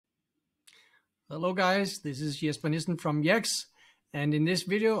Hello guys, this is Jesper from yacss, and in this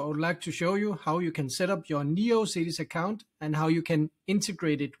video I would like to show you how you can set up your neocities account and how you can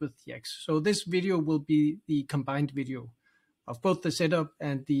integrate it with yacss. So this video will be the combined video of both the setup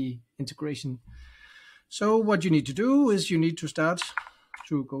and the integration. So what you need to do is you need to start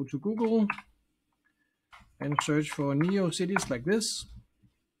to go to Google and search for neocities like this.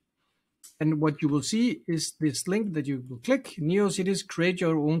 And what you will see is this link that you will click, neocities, create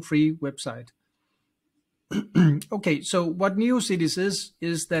your own free website. Okay, so what neocities is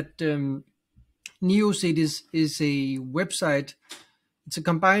that neocities is a website. It's a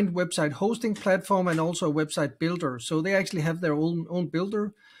combined website hosting platform and also a website builder. So they actually have their own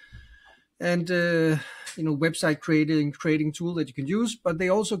builder and website creating tool that you can use. But they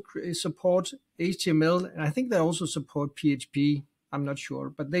also support HTML, and I think they also support PHP. I'm not sure,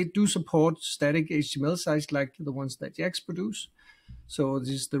 but they do support static HTML sites like the ones that yacss produce. So this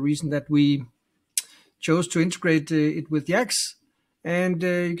is the reason that we chose to integrate it with yacss. And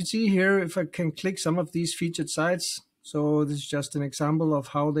you can see here, if I can click some of these featured sites. So this is just an example of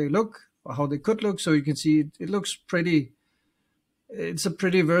how they look, or how they could look. So you can see it looks pretty, it's a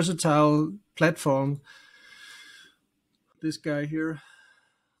pretty versatile platform. This guy here,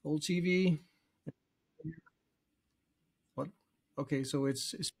 old TV. What? Okay, so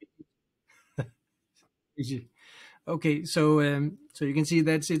it's easy. Okay, so you can see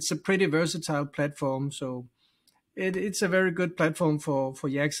that it's a pretty versatile platform. So it's a very good platform for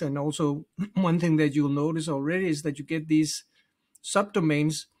yacss. And also one thing that you'll notice already is that you get these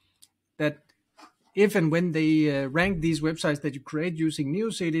subdomains that if and when they rank these websites that you create using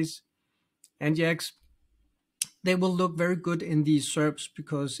neocities and yacss, they will look very good in these SERPs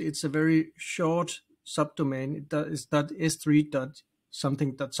because it's a very short subdomain. It's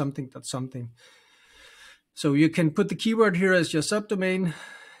 .s3.something.something.something. So you can put the keyword here as your subdomain,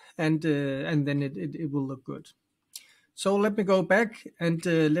 and then it will look good. So let me go back and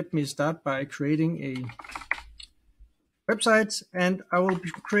let me start by creating a website, and I will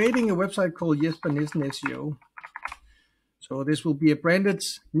be creating a website called Jesper SEO. So this will be a branded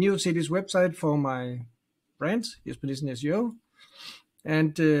neocities website for my brand, Jesper SEO.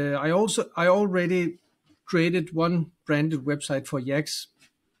 And I already created one branded website for yacss.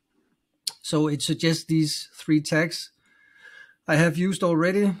 So it suggests these three tags I have used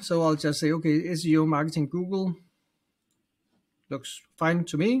already. So I'll just say, okay, SEO marketing Google looks fine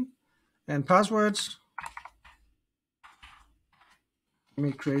to me. And passwords. Let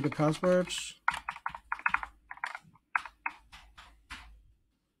me create a password.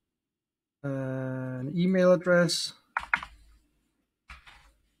 An email address.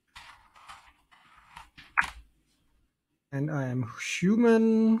 And I am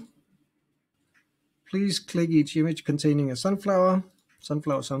human. Please click each image containing a sunflower.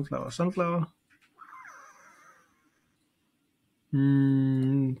 Sunflower, sunflower, sunflower.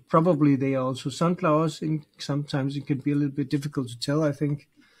 Probably they are also sunflowers. Sometimes it can be a little bit difficult to tell, I think.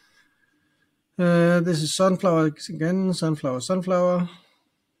 This is sunflower again. Sunflower, sunflower.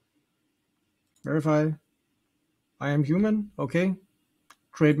 Verify. I am human. Okay.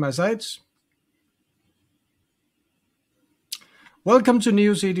 Create my sites. Welcome to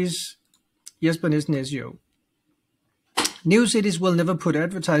neocities. Jesper SEO. Neocities will never put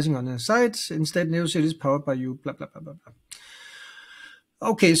advertising on their sites. Instead, neocities powered by you. Blah blah blah blah blah.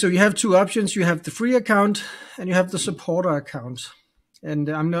 Okay, so you have two options. You have the free account and you have the supporter account. And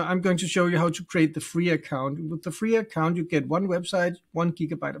I'm going to show you how to create the free account. With the free account, you get one website, 1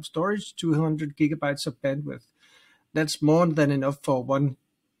 GB of storage, 200 GB of bandwidth. That's more than enough for one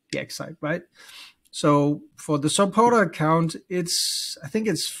yacss site, right? So for the supporter account, I think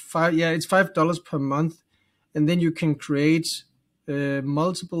it's $5 per month, and then you can create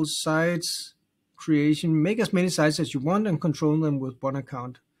multiple sites creation, make as many sites as you want, and control them with one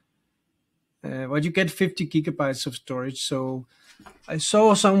account. But you get 50 GB of storage. So I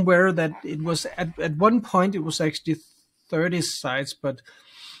saw somewhere that it was at one point it was actually 30 sites, but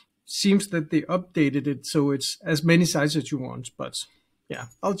seems that they updated it so it's as many sites as you want. But yeah,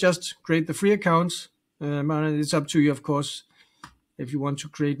 I'll just create the free accounts. It's up to you, of course. If you want to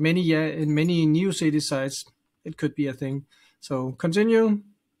create many neocities sites, it could be a thing. So continue.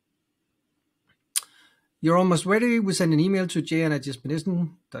 You're almost ready. We send an email to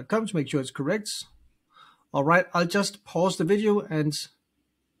jan@jespernissen.com to make sure it's correct. All right, I'll just pause the video and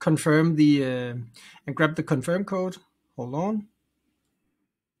confirm and grab the confirm code. Hold on.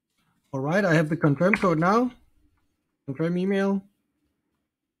 All right, I have the confirm code now. Confirm email.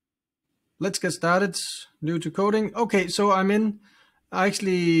 Let's get started. New to coding. Okay, so I'm in.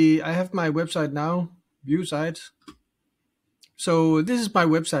 Actually, I have my website now. View site. So this is my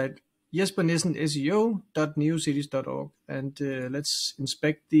website. jespernissen.seo.neocities.org, and let's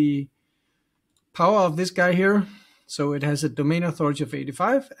inspect the power of this guy here. So it has a domain authority of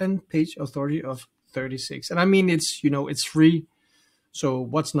 85 and page authority of 36. And I mean, it's, it's free. So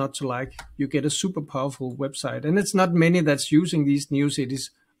what's not to like? You get a super powerful website, and it's not many that's using these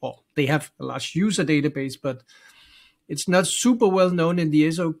neocities. Or they have a large user database, but it's not super well known in the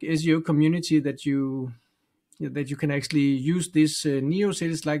SEO community that you can actually use these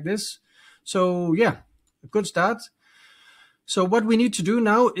neocities like this. So yeah, a good start. So what we need to do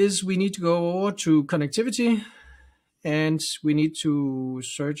now is we need to go over to connectivity, and we need to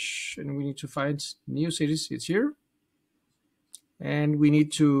search, and we need to find neocities. It's here. And we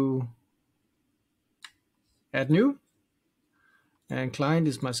need to add new, and client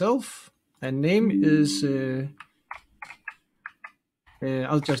is myself, and name is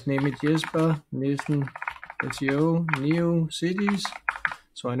I'll just name it Jesper Nissen SEO neocities,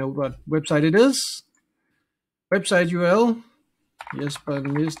 so I know what website it is. Website URL Jesper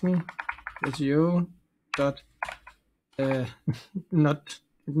Nissen SEO dot not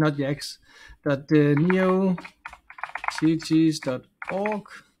yacss dot neocities.org.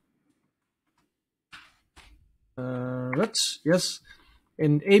 Yes,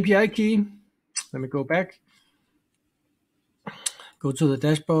 an API key. Let me go back. Go to the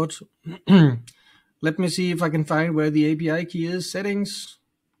dashboard. Let me see if I can find where the API key is. Settings.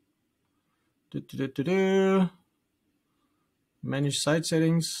 Manage site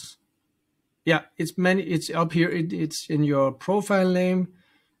settings. Yeah, it's up here. It's in your profile name.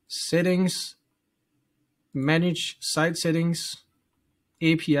 Settings. Manage site settings.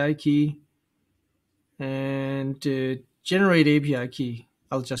 API key. And generate API key.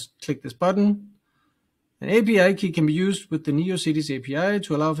 I'll just click this button. An API key can be used with the neocities API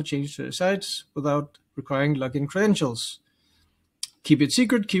to allow for changes to the sites without requiring login credentials. Keep it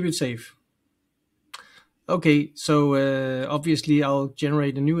secret, keep it safe. Okay, so obviously I'll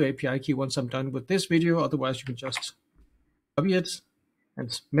generate a new API key once I'm done with this video. Otherwise, you can just copy it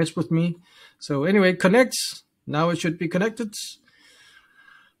and mess with me. So anyway, connect. Now it should be connected.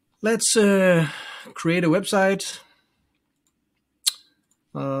 Let's create a website.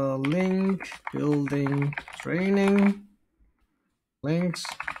 Link building training links.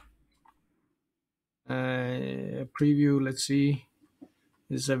 Preview. Let's see.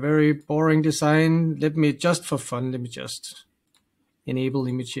 It's a very boring design. Let me just enable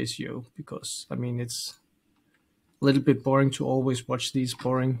image SEO, because I mean it's a little bit boring to always watch these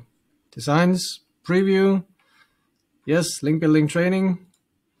boring designs. Preview. Yes, link building training.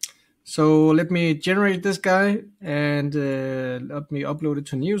 So let me generate this guy, and let me upload it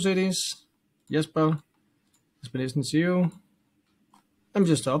to neocities. Jesper Nissen SEO. Let me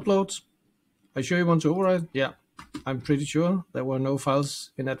just upload. Are you sure you want to override? Yeah, I'm pretty sure there were no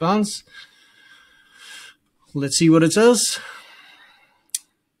files in advance. Let's see what it says.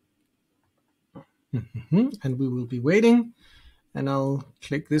 And we will be waiting. And I'll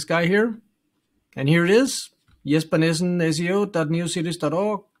click this guy here. And here it is. Jesper Nissen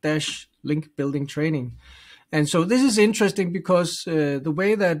SEO.neocities.org /link building training. And so this is interesting because the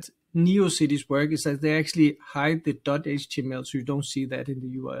way that neocities work is that they actually hide the .html, so you don't see that in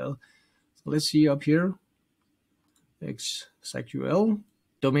the URL. So let's see up here. Exact URL,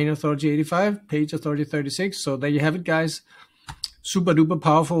 domain authority 85, page authority 36. So there you have it, guys. Super duper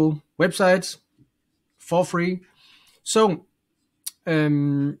powerful websites for free. So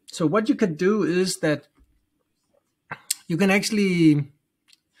so what you can do is that you can actually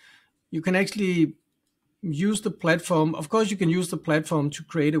use the platform. Of course, you can use the platform to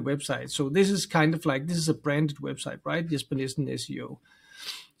create a website. So this is kind of like, this is a branded website, right? Jesper Nissen SEO.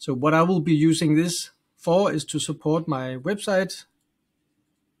 So what I will be using this for is to support my website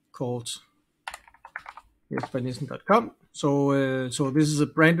called jespernissen.com. So this is a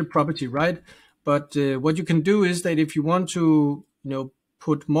branded property, right? But what you can do is that if you want to,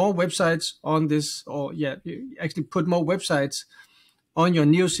 put more websites on this, or actually put more websites on your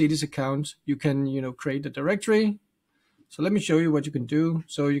neocities account, you can, create a directory. So let me show you what you can do.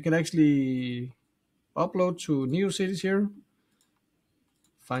 So you can actually upload to neocities here.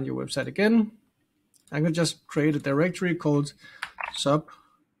 Find your website again. I'm going to just create a directory called sub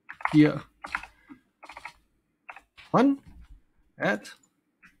here 1, add,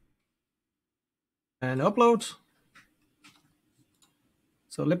 and upload.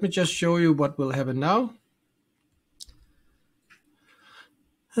 So let me just show you what will happen now.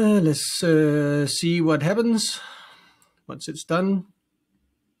 Let's see what happens once it's done.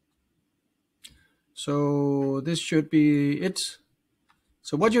 So this should be it.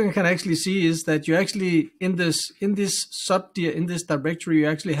 So what you can actually see is that you actually in this directory you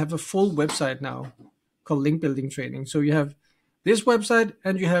actually have a full website now called link building training. So you have this website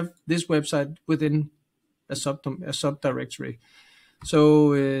and you have this website within a subdirectory.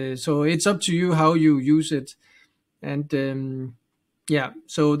 So it's up to you how you use it, and yeah.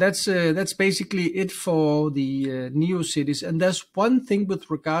 So that's basically it for the neocities. And there's one thing with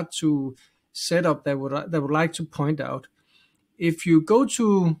regard to setup that would like to point out. If you go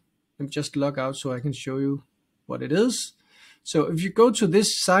to, let me just log out so I can show you what it is. So if you go to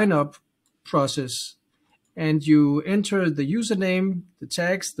this sign up process and you enter the username, the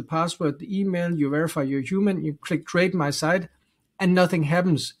tags, the password, the email, you verify you're human, you click create my site, and nothing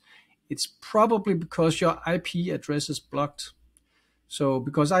happens. It's probably because your IP address is blocked. So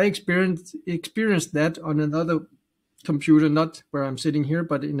because I experienced that on another computer, not where I'm sitting here,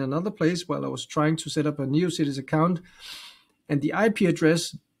 but in another place while I was trying to set up a neocities account, and the IP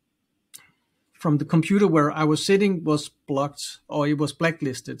address from the computer where I was sitting was blocked, or it was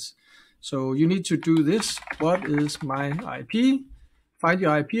blacklisted. So you need to do this. What is my IP? Find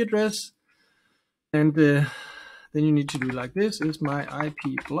your IP address, and then you need to do like this. Is my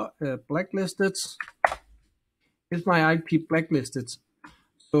IP blacklisted? Is my IP blacklisted?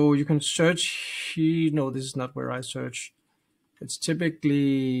 So you can search. No, this is not where I search. It's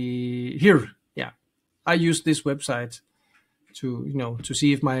typically here. Yeah, I use this website to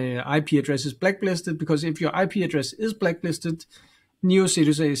see if my IP address is blacklisted, because if your IP address is blacklisted,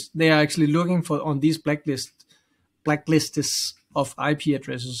 neocities, they are actually looking for on these blacklists of IP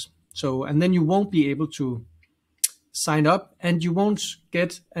addresses. So, and then you won't be able to sign up, and you won't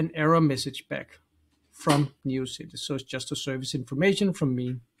get an error message back from neocities. So it's just a service information from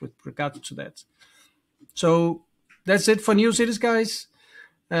me with regard to that. So that's it for neocities, guys.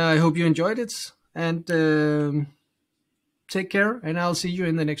 I hope you enjoyed it, and take care, and I'll see you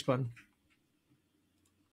in the next one.